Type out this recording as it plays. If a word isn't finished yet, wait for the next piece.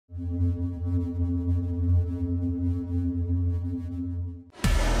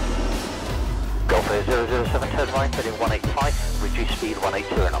185, heading 185, reduce speed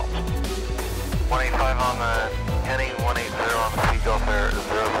 180 knots. 185 on the heading, 180 on the speed Gulf Air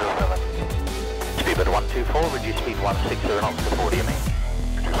 007. Speedbird 124, reduce speed 160 knots to 40 me.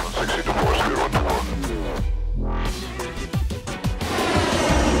 Reduce 160 to 4, speed 124.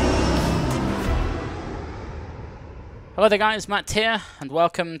 Hello there guys, Matt here, and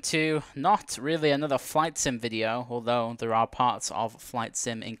welcome to not really another flight sim video, although there are parts of flight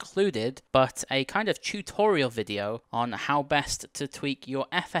sim included, but a kind of tutorial video on how best to tweak your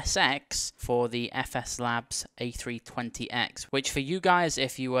FSX for the FS Labs A320-X, which for you guys,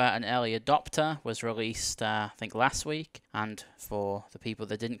 if you were an early adopter, was released I think last week, and for the people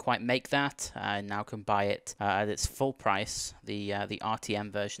that didn't quite make that, now can buy it at its full price. The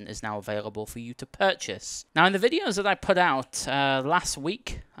RTM version is now available for you to purchase. Now in the videos that I put out last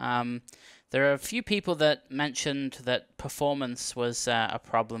week, there are a few people that mentioned that performance was a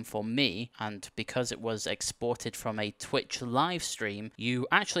problem for me, and because it was exported from a Twitch live stream, you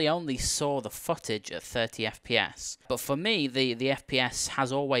actually only saw the footage at 30 FPS. But for me, the FPS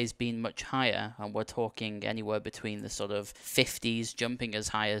has always been much higher, and we're talking anywhere between the sort of 50s, jumping as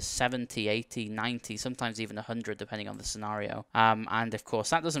high as 70, 80, 90, sometimes even 100, depending on the scenario. And of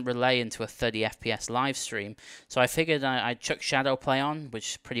course, that doesn't relay into a 30 FPS live stream, so I figured I'd chuck Shadow Play on,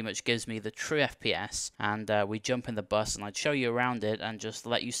 which pretty much gives me the true FPS, and we jump in the bus and I'd show you around it and just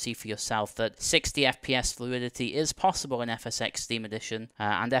let you see for yourself that 60 FPS fluidity is possible in FSX Steam Edition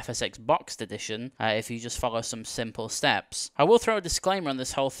and FSX Boxed Edition if you just follow some simple steps. I will throw a disclaimer on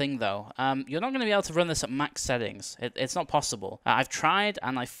this whole thing though. You're not going to be able to run this at max settings. It's not possible. I've tried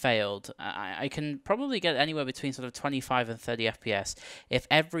and I failed. I can probably get anywhere between sort of 25 and 30 FPS if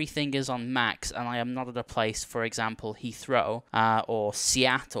everything is on max and I am not at a place, for example, Heathrow or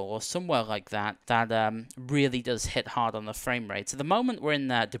Seattle or somewhere like that really does hit hard on the frame rates. At the moment we're in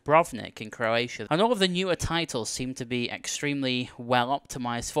Dubrovnik in Croatia, and all of the newer titles seem to be extremely well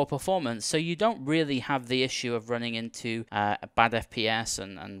optimized for performance, so you don't really have the issue of running into a bad FPS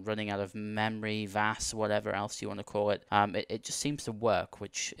and running out of memory, VAS, whatever else you want to call it. It just seems to work,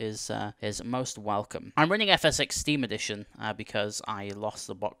 which is most welcome. I'm running FSX Steam Edition because I lost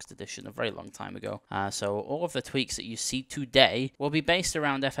the Boxed Edition a very long time ago, so all of the tweaks that you see today will be based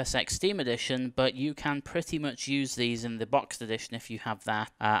around FSX Steam Edition, but you can pretty much use these in the Boxed Edition if you have that,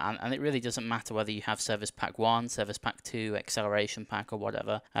 and it really doesn't matter whether you have Service Pack 1, Service Pack 2, Acceleration Pack, or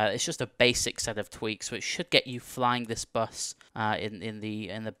whatever. It's just a basic set of tweaks which should get you flying this bus in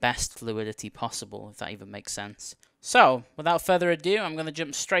the best fluidity possible, if that even makes sense. So, without further ado, I'm going to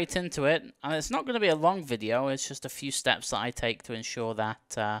jump straight into it, and it's not going to be a long video, it's just a few steps that I take to ensure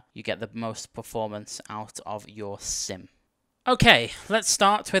that you get the most performance out of your sim. Okay, let's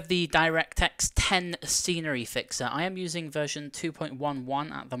start with the Directx 10 scenery fixer. I am using version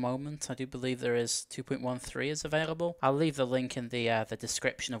 2.11 at the moment. I do believe there is 2.13 is available. I'll leave the link in the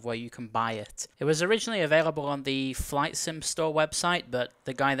description of where you can buy it. It was originally available on the Flight Sim Store website, but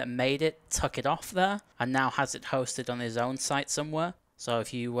the guy that made it took it off there and now has it hosted on his own site somewhere. So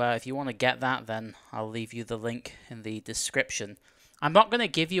if you want to get that, then I'll leave you the link in the description. I'm not going to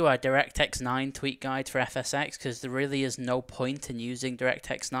give you a DirectX 9 tweak guide for FSX because there really is no point in using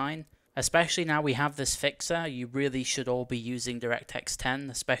DirectX 9. Especially now we have this fixer, you really should all be using DirectX 10,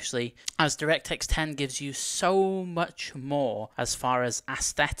 especially as DirectX 10 gives you so much more as far as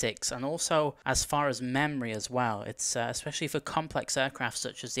aesthetics and also as far as memory as well. It's especially for complex aircraft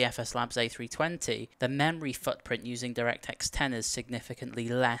such as the FS Labs A320, the memory footprint using DirectX 10 is significantly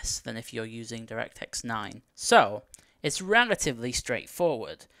less than if you're using DirectX 9. So, it's relatively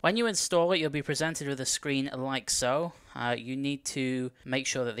straightforward. When you install it, you'll be presented with a screen like so. You need to make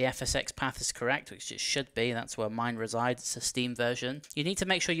sure that the FSX path is correct, which it should be. That's where mine resides. It's a Steam version. You need to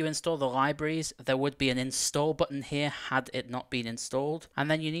make sure you install the libraries. There would be an install button here had it not been installed.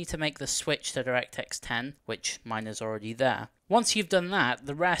 And then you need to make the switch to DirectX 10, which mine is already there. Once you've done that,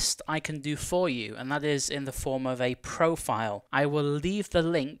 the rest I can do for you, and that is in the form of a profile. I will leave the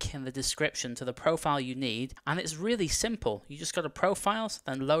link in the description to the profile you need, and it's really simple. You just go to Profiles,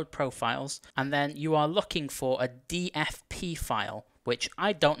 then Load Profiles, and then you are looking for a DFP file, which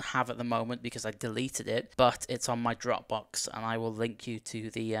I don't have at the moment because I deleted it, but it's on my Dropbox, and I will link you to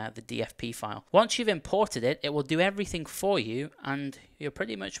the DFP file. Once you've imported it, it will do everything for you, and you're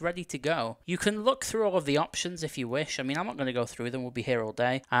pretty much ready to go. You can look through all of the options if you wish. I mean, I'm not going to go through them, we'll be here all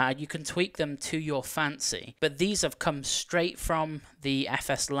day. You can tweak them to your fancy, but these have come straight from the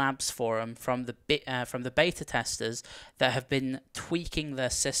FS Labs forum, from the beta testers that have been tweaking their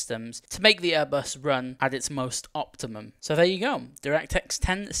systems to make the Airbus run at its most optimum. So there you go, DirectX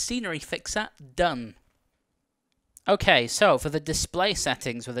 10 Scenery Fixer done. Okay, so for the display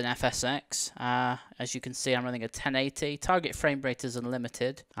settings within FSX, As you can see, I'm running a 1080. Target frame rate is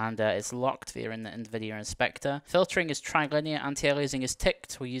unlimited, and it's locked via an NVIDIA Inspector. Filtering is trilinear, anti-aliasing is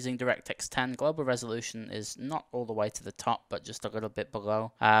ticked. We're using DirectX 10. Global resolution is not all the way to the top, but just a little bit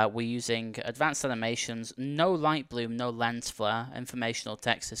below. We're using advanced animations, no light bloom, no lens flare. Informational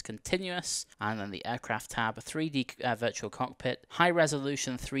text is continuous, and then the aircraft tab, 3D Virtual Cockpit, high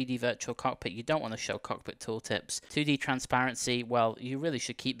resolution 3D Virtual Cockpit. You don't want to show cockpit tooltips. 2D transparency, well, you really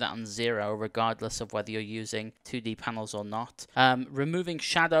should keep that on 0 regardless of whether you're using 2D panels or not. Removing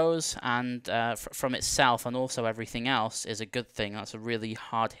shadows and from itself and also everything else is a good thing. That's a really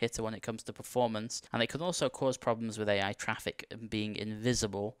hard hitter when it comes to performance, and it can also cause problems with AI traffic being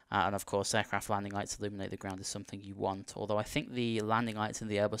invisible, and of course aircraft landing lights illuminate the ground is something you want, although I think the landing lights in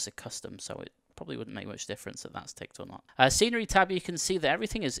the Airbus are custom, so it probably wouldn't make much difference if that's ticked or not. Scenery tab, you can see that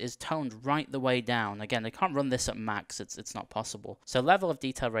everything is toned right the way down. Again, I can't run this at max, it's not possible. So level of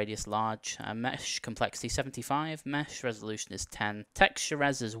detail radius large, mesh complexity 75, mesh resolution is 10, texture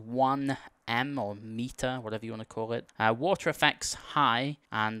res is 1 M or meter, whatever you want to call it. Water effects high,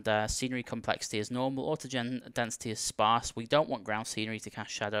 and scenery complexity is normal. Autogen density is sparse. We don't want ground scenery to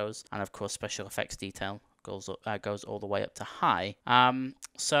cast shadows, and of course special effects detail goes all the way up to high.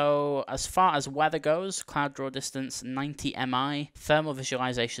 So as far as weather goes, cloud draw distance 90 mi, thermal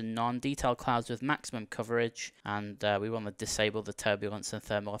visualization none, detailed clouds with maximum coverage, and we want to disable the turbulence and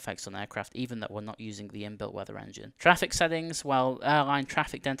thermal effects on aircraft, even though we're not using the inbuilt weather engine. Traffic settings, well, airline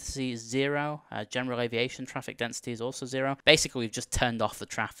traffic density is 0, general aviation traffic density is also 0. Basically, we've just turned off the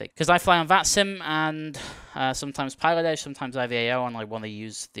traffic. Because I fly on VATSIM and sometimes Pilot Edge, sometimes IVAO, and I want to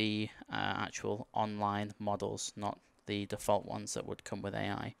use the actual online models, not the default ones that would come with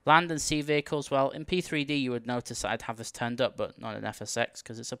AI. Land and sea vehicles, well, in P3D you would notice that I'd have this turned up, but not in FSX,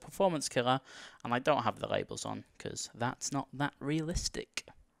 because it's a performance killer, and I don't have the labels on, because that's not that realistic.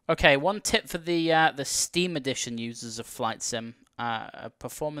 Okay, one tip for the Steam Edition users of Flight Sim. A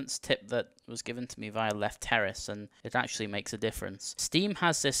performance tip that was given to me via Left Terrace, and it actually makes a difference. Steam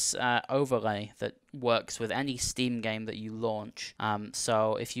has this overlay that works with any Steam game that you launch.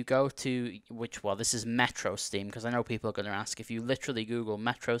 So if you go to, this is Metro Steam, because I know people are going to ask. If you literally Google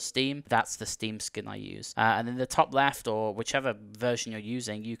Metro Steam, that's the Steam skin I use. And in the top left, or whichever version you're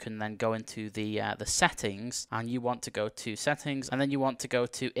using, you can then go into the settings, and you want to go to settings, and then you want to go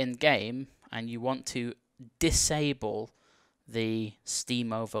to in-game, and you want to disable the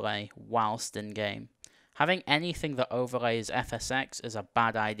Steam overlay whilst in game. Having anything that overlays FSX is a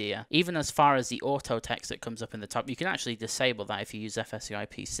bad idea. Even as far as the auto text that comes up in the top, you can actually disable that if you use FSCI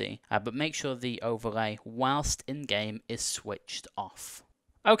PC, but make sure the overlay whilst in game is switched off.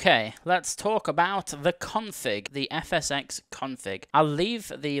 Okay, let's talk about the config, the FSX config. I'll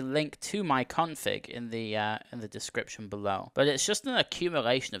leave the link to my config in the description below. But it's just an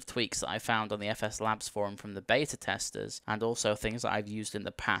accumulation of tweaks that I found on the FS Labs forum from the beta testers, and also things that I've used in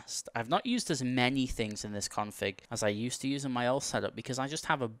the past. I've not used as many things in this config as I used to use in my old setup, because I just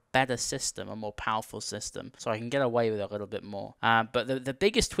have a better system, a more powerful system, so I can get away with it a little bit more. But the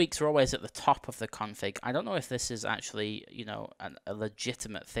biggest tweaks are always at the top of the config. I don't know if this is actually, you know, a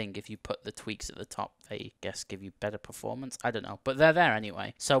legitimate thing. If you put the tweaks at the top, they give you better performance. I don't know, but they're there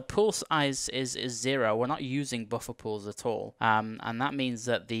anyway. So pool size is 0. We're not using buffer pools at all, and that means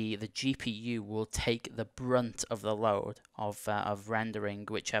that the GPU will take the brunt of the load of rendering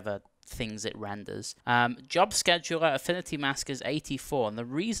whichever things it renders. Job scheduler affinity mask is 84, and the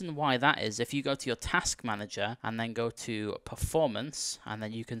reason why that is, if you go to your task manager and then go to performance, and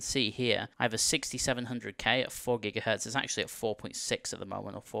then you can see here I have a 6700K at 4 gigahertz. It's actually at 4.6 at the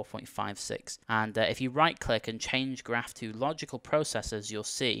moment, or 4.56, and if you right click and change graph to logical processors, you'll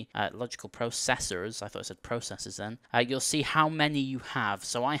see logical processors, I thought I said processors then, you'll see how many you have.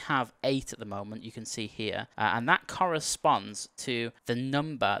 So I have 8 at the moment, you can see here, and that corresponds to the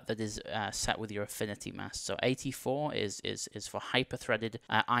number that is set with your affinity mask. So 84 is for hyper-threaded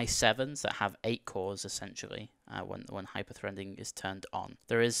i7s that have 8 cores essentially. When hyperthreading is turned on.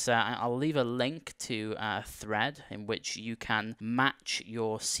 There is, I'll leave a link to a thread in which you can match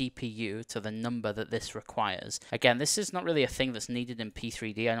your CPU to the number that this requires. Again, this is not really a thing that's needed in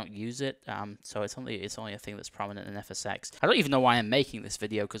P3D. I don't use it, so it's only a thing that's prominent in FSX. I don't even know why I'm making this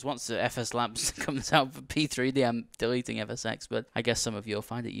video, because once the FS Labs comes out for P3D, I'm deleting FSX, but I guess some of you will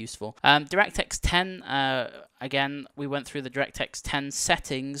find it useful. DirectX 10, again, we went through the DirectX 10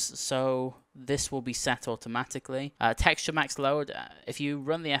 settings, so this will be set automatically. Texture max load, if you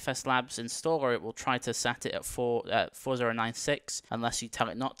run the FS Labs installer, it will try to set it at 4096 unless you tell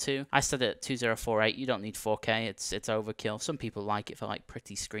it not to. I set it at 2048. You don't need 4K. It's overkill. Some people like it for like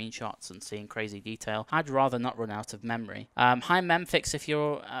pretty screenshots and seeing crazy detail. I'd rather not run out of memory. High Memfix, if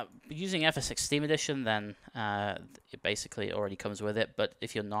you're using FSX Steam Edition, then it basically already comes with it, but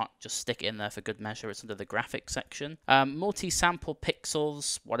if you're not, just stick it in there for good measure. It's under the graphics section. Multi-sample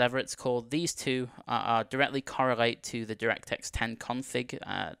pixels, whatever it's called, these two directly correlate to the DirectX 10 config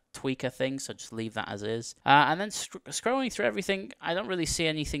tweaker thing, so just leave that as is. And then scrolling through everything, I don't really see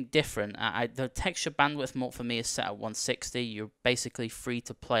anything different. The texture bandwidth mode for me is set at 160. You're basically free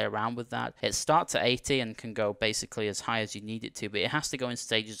to play around with that. It starts at 80 and can go basically as high as you need it to, but it has to go in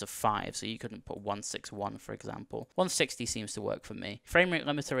stages of 5, so you couldn't put 161, for example. 160 seems to work for me. Frame rate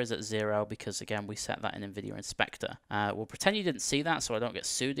limiter is at 0 because, again, we set that in NVIDIA Inspector. We'll pretend you didn't see that so I don't get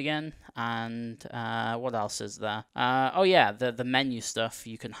sued again. And what else is there? Oh yeah, the menu stuff,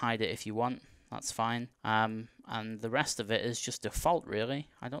 you can hide it if you want. That's fine. And the rest of it is just default, really.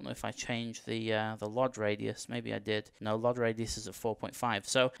 I don't know if I changed the LOD radius. Maybe I did. No, LOD radius is at 4.5.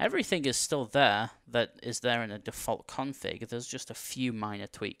 So everything is still there that is there in a default config. There's just a few minor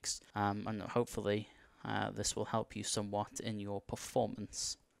tweaks. And hopefully this will help you somewhat in your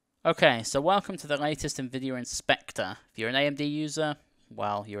performance. Okay, so welcome to the latest NVIDIA Inspector. If you're an AMD user,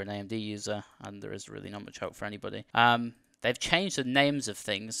 well, you're an AMD user, and there is really not much hope for anybody. They've changed the names of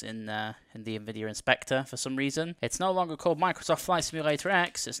things in the NVIDIA Inspector for some reason. It's no longer called Microsoft Flight Simulator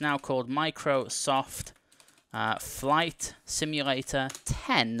X. It's now called Microsoft Flight Simulator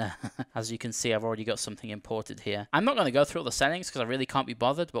 10. As you can see, I've already got something imported here. I'm not going to go through all the settings because I really can't be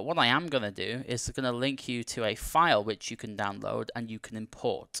bothered, but what I am going to do is going to link you to a file which you can download and you can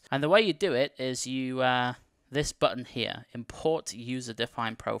import. And the way you do it is you... this button here, import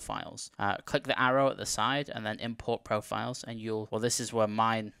user-defined profiles. Click the arrow at the side and then import profiles, and you'll, well, this is where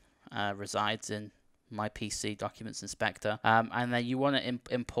mine resides in my PC Documents Inspector. And then you want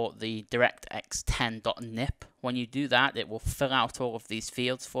to import the DirectX 10.nip. When you do that, it will fill out all of these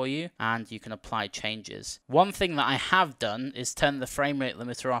fields for you, and you can apply changes. One thing that I have done is turn the frame rate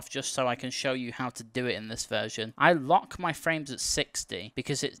limiter off just so I can show you how to do it in this version. I lock my frames at 60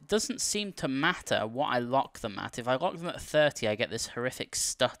 because it doesn't seem to matter what I lock them at. If I lock them at 30, I get this horrific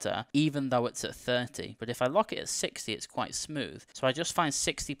stutter, even though it's at 30. But if I lock it at 60, it's quite smooth. So I just find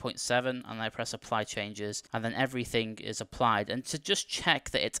 60.7 and I press apply changes, and then everything is applied. And to just check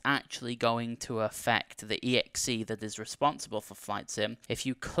that it's actually going to affect the EXE that is responsible for Flight Sim, if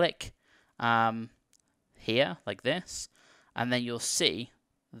you click here like this, and then you'll see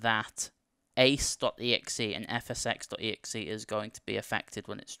that ace.exe and fsx.exe is going to be affected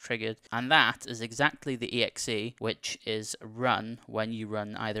when it's triggered, and that is exactly the exe which is run when you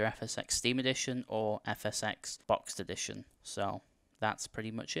run either FSX Steam Edition or FSX Boxed Edition. So that's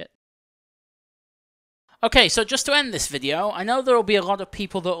pretty much it. Okay, so just to end this video, I know there will be a lot of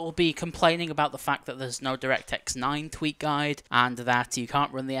people that will be complaining about the fact that there's no DirectX 9 tweak guide, and that you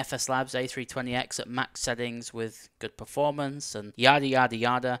can't run the FS Labs A320-X at max settings with good performance, and yada yada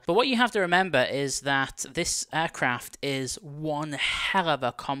yada. But what you have to remember is that this aircraft is one hell of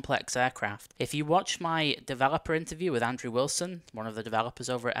a complex aircraft. If you watch my developer interview with Andrew Wilson, one of the developers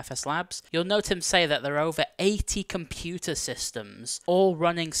over at FS Labs, you'll note him say that there are over 80 computer systems all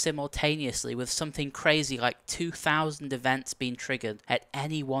running simultaneously with something crazy like 2,000 events being triggered at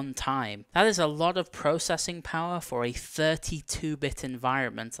any one time. That is a lot of processing power for a 32-bit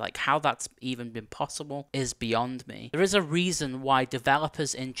environment. Like, how that's even been possible is beyond me. There is a reason why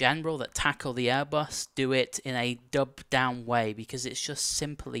developers in general that tackle the Airbus do it in a dubbed down way, because it's just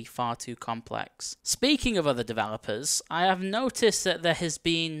simply far too complex. Speaking of other developers, I have noticed that there has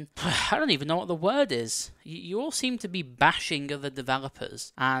been, I don't even know what the word is. You all seem to be bashing other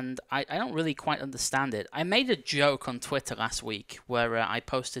developers, and I don't really quite understand it. I made a joke on Twitter last week where I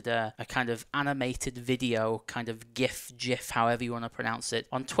posted a kind of animated video, kind of GIF, however you want to pronounce it,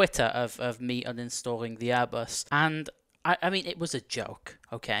 on Twitter of me uninstalling the Airbus. And I mean, it was a joke,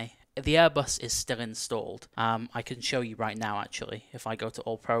 okay? The Airbus is still installed. I can show you right now, actually. If I go to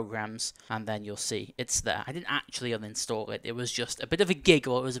all programs, and then you'll see it's there. I didn't actually uninstall it. It was just a bit of a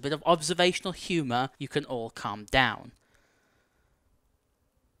giggle. It was a bit of observational humor. You can all calm down.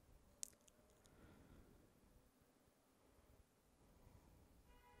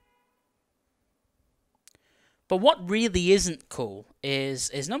 But what really isn't cool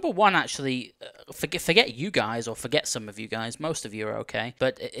is number one, actually, forget you guys, or forget some of you guys, most of you are okay,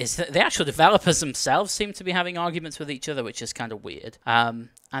 but is that the actual developers themselves seem to be having arguments with each other, which is kind of weird. And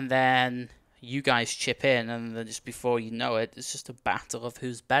then you guys chip in, and then just before you know it, it's just a battle of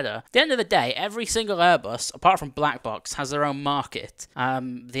who's better. At the end of the day, every single Airbus, apart from Black Box, has their own market.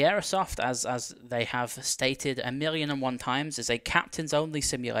 The Aerosoft, as they have stated 1,000,001 times, is a captain's-only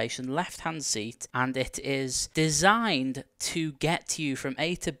simulation, left-hand seat, and it is designed to get you from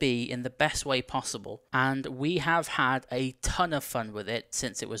A to B in the best way possible. And we have had a ton of fun with it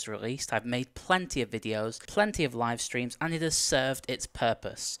since it was released. I've made plenty of videos, plenty of live streams, and it has served its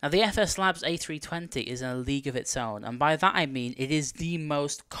purpose. Now, the FS Labs A320 is in a league of its own, and by that I mean it is the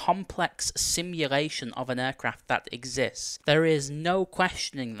most complex simulation of an aircraft that exists. There is no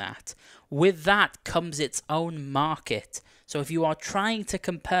questioning that. With that comes its own market. So if you are trying to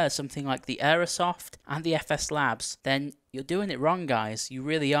compare something like the Aerosoft and the FS Labs, then you're doing it wrong, guys. You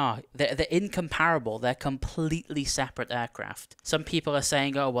really are. They're incomparable. They're completely separate aircraft. Some people are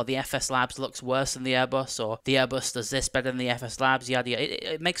saying, oh, well, the FS Labs looks worse than the Airbus, or the Airbus does this better than the FS Labs, yada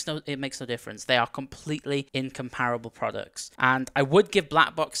yada. It makes no difference. They are completely incomparable products. And I would give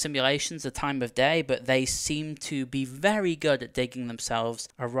black box simulations the time of day, but they seem to be very good at digging themselves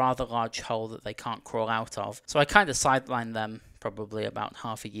a rather large hole that they can't crawl out of. So I kind of sidelined them probably about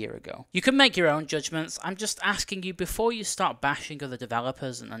half a year ago. You can make your own judgments. I'm just asking you, before you start bashing other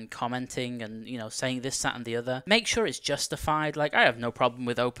developers and commenting and, you know, saying this, that, and the other, make sure it's justified. Like, I have no problem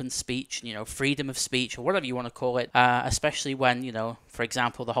with open speech, you know, freedom of speech, or whatever you want to call it, especially when, you know, for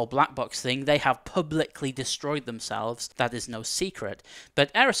example, the whole black box thing, they have publicly destroyed themselves. That is no secret.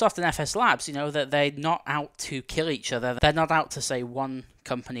 But Aerosoft and FS Labs, you know, that they're not out to kill each other. They're not out to say one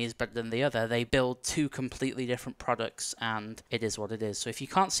company is better than the other. They build two completely different products, and it is what it is. So if you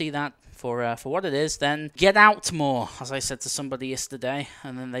can't see that for what it is, then get out more, as I said to somebody yesterday,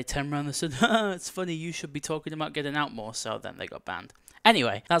 and then they turned around and said, it's funny, you should be talking about getting out more, so then they got banned.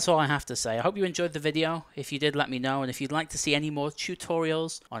 Anyway, that's all I have to say. I hope you enjoyed the video. If you did, let me know. And if you'd like to see any more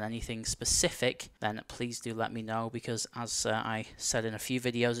tutorials on anything specific, then please do let me know, because as I said in a few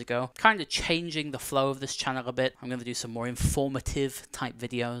videos ago, kind of changing the flow of this channel a bit. I'm going to do some more informative type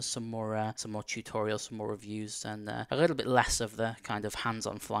videos, some more tutorials, some more reviews, and a little bit less of the kind of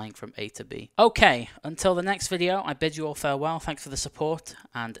hands-on flying from A to B. Okay, until the next video, I bid you all farewell. Thanks for the support,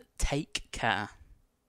 and take care.